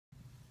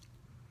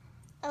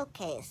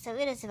Okay, so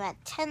it is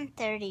about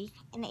 10:30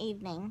 in the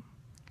evening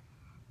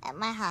at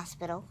my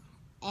hospital,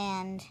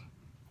 and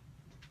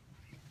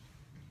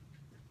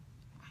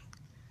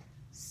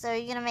so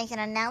you're gonna make an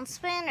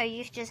announcement, or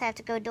you just have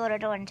to go door to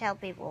door and tell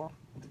people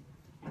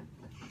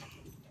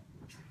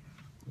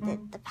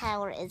that the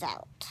power is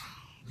out?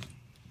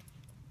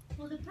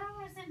 Well, the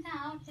power isn't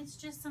out. It's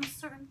just some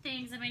certain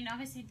things. I mean,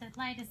 obviously the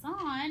light is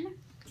on.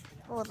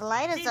 Well, the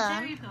light is See,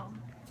 on. there you go.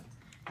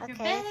 Your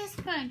Okay. bed is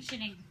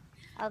functioning.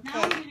 Okay.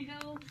 Now I'm gonna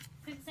go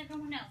fix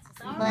everyone else's.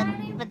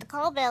 Alrighty? But the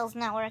call bell's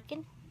not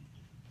working.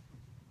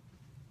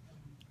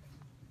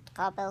 The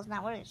call bell's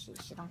not working.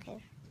 She don't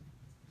care.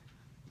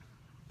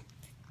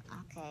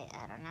 Okay,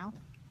 I don't know.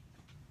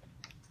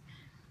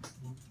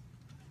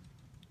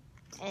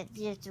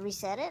 You have to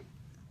reset it?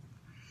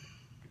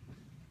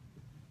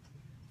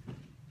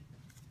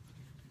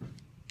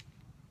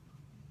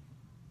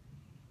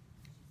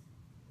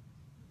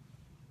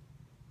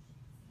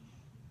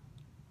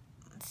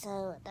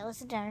 So that was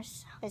the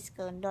nurse. Let's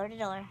go door to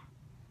door.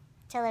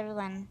 Tell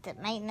everyone that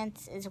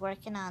maintenance is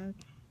working on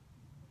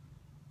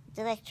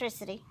the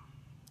electricity.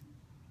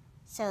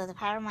 So the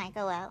power might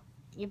go out.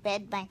 Your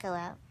bed might go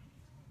out.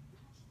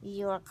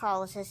 Your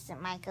call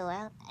assistant might go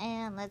out.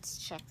 And let's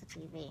check the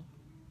TV.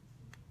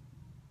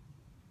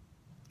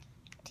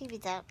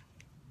 TV's up.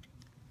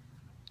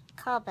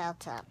 Call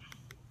bell's up.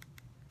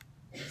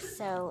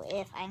 So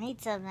if I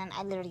need something,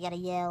 I literally gotta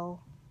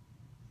yell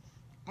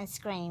and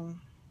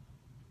scream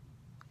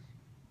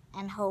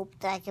and hope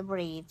that I can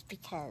breathe,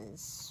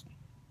 because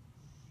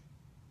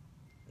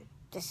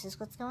this is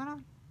what's going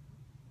on.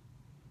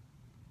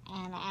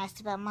 And I asked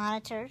about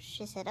monitors.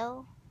 She said,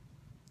 oh,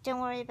 don't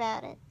worry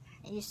about it.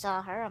 You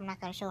saw her. I'm not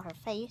going to show her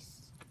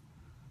face.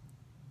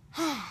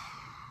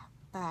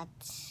 But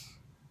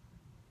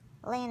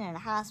laying in the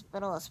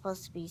hospital is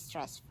supposed to be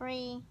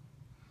stress-free.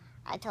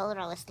 I told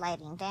her I was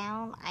sliding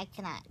down. I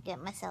cannot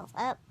get myself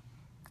up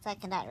because I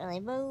cannot really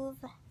move.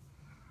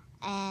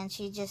 And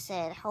she just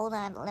said, hold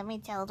on, let me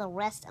tell the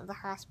rest of the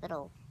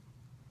hospital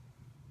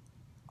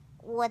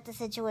what the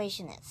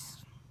situation is.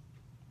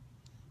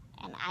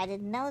 And I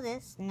didn't know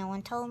this. No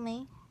one told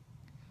me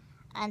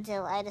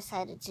until I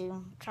decided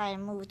to try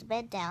and move the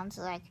bed down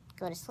so I could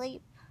go to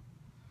sleep.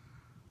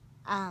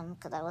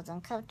 Because I was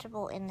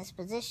uncomfortable in this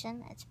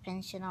position. It's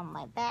pinching on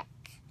my back.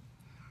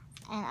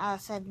 And all of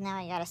a sudden now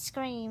I gotta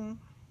scream.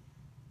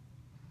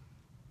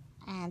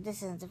 And this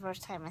isn't the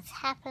first time it's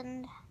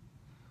happened.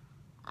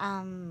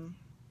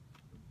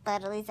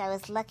 But at least I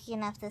was lucky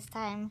enough this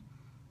time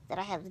that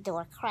I have the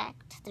door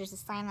cracked. There's a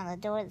sign on the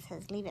door that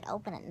says leave it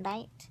open at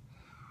night,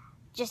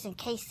 just in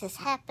case this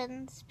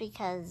happens,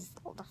 because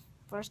the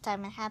first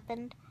time it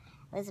happened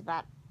it was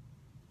about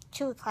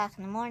 2 o'clock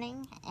in the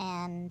morning,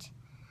 and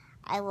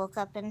I woke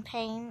up in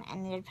pain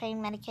and needed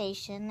pain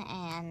medication,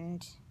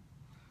 and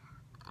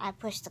I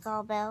pushed the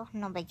call bell.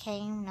 Nobody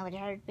came. Nobody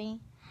heard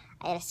me.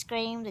 I had to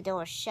scream. The door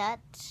was shut.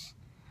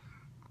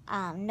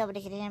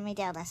 Nobody could hear me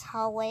down this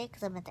hallway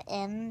because I'm at the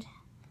end.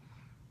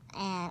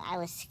 And I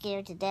was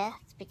scared to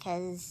death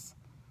because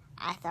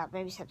I thought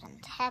maybe something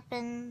had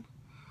happened.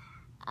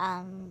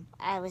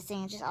 I was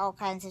thinking just all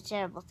kinds of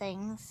terrible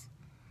things.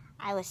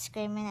 I was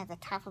screaming at the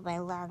top of my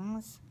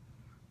lungs.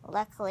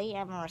 Luckily,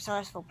 I'm a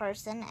resourceful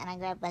person, and I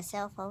grabbed my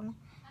cell phone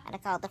and I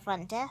called the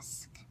front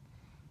desk.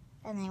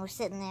 And they were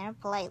sitting there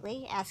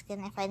politely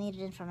asking if I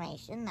needed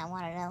information. I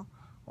wanted to know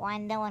why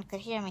no one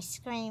could hear me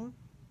scream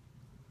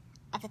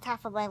at the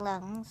top of my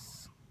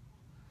lungs.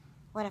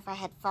 What if I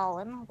had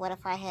fallen? What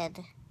if I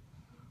had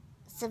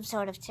some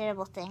sort of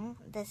terrible thing?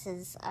 This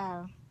is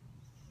a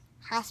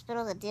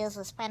hospital that deals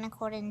with spinal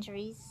cord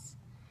injuries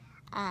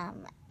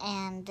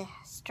and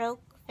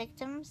stroke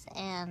victims,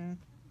 and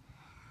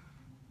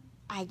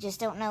I just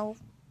don't know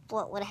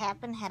what would have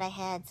happened had I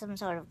had some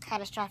sort of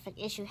catastrophic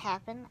issue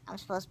happen. I'm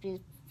supposed to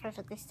be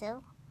perfectly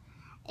still.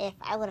 If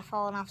I would have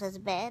fallen off this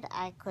bed,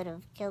 I could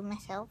have killed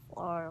myself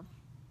or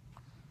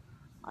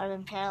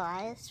been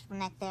paralyzed from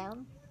neck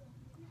down,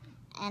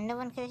 and no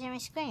one could hear me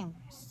scream.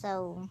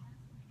 So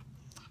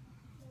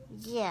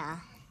yeah,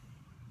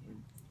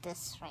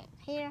 this right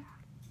here,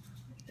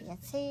 you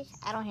can see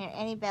I don't hear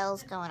any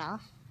bells going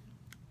off.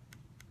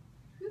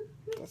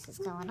 This is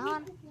going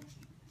on.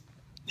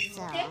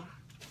 So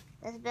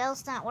this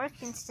bell's not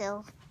working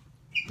still.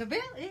 The bell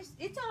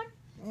it's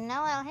on.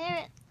 No, I don't hear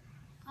it.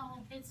 Oh,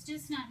 it's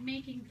just not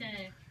making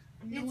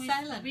the noise. It's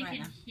silent We right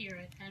can now. hear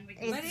it, and we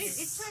can. But it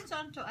turns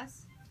on to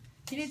us.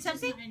 You need It's just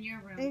something? not in your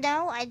room.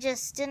 No, I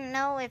just didn't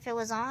know if it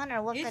was on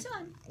or what. It's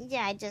on.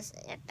 Yeah, I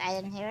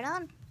didn't hear it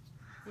on.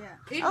 Yeah.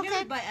 It's Okay.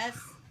 heard by us.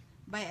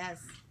 By us.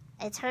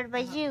 It's heard by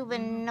you,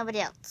 but nobody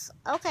else.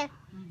 Okay.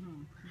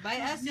 By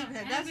us. No,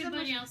 that's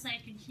everybody else I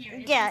can hear.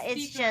 It's Yeah, the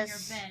it's speaker on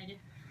just- your bed.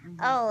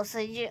 Oh, so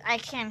I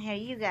can't hear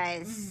you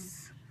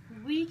guys.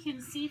 We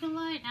can see the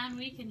light and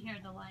we can hear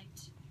the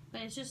light,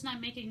 but it's just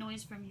not making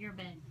noise from your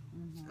bed.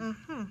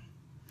 Mm-hmm.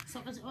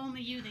 So it's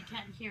only you that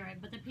can't hear it,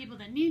 but the people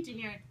that need to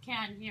hear it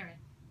can hear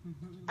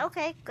it.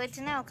 Okay, good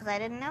to know, because I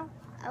didn't know.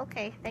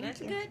 Okay, thank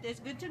That's you. good. It's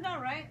good to know,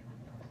 right?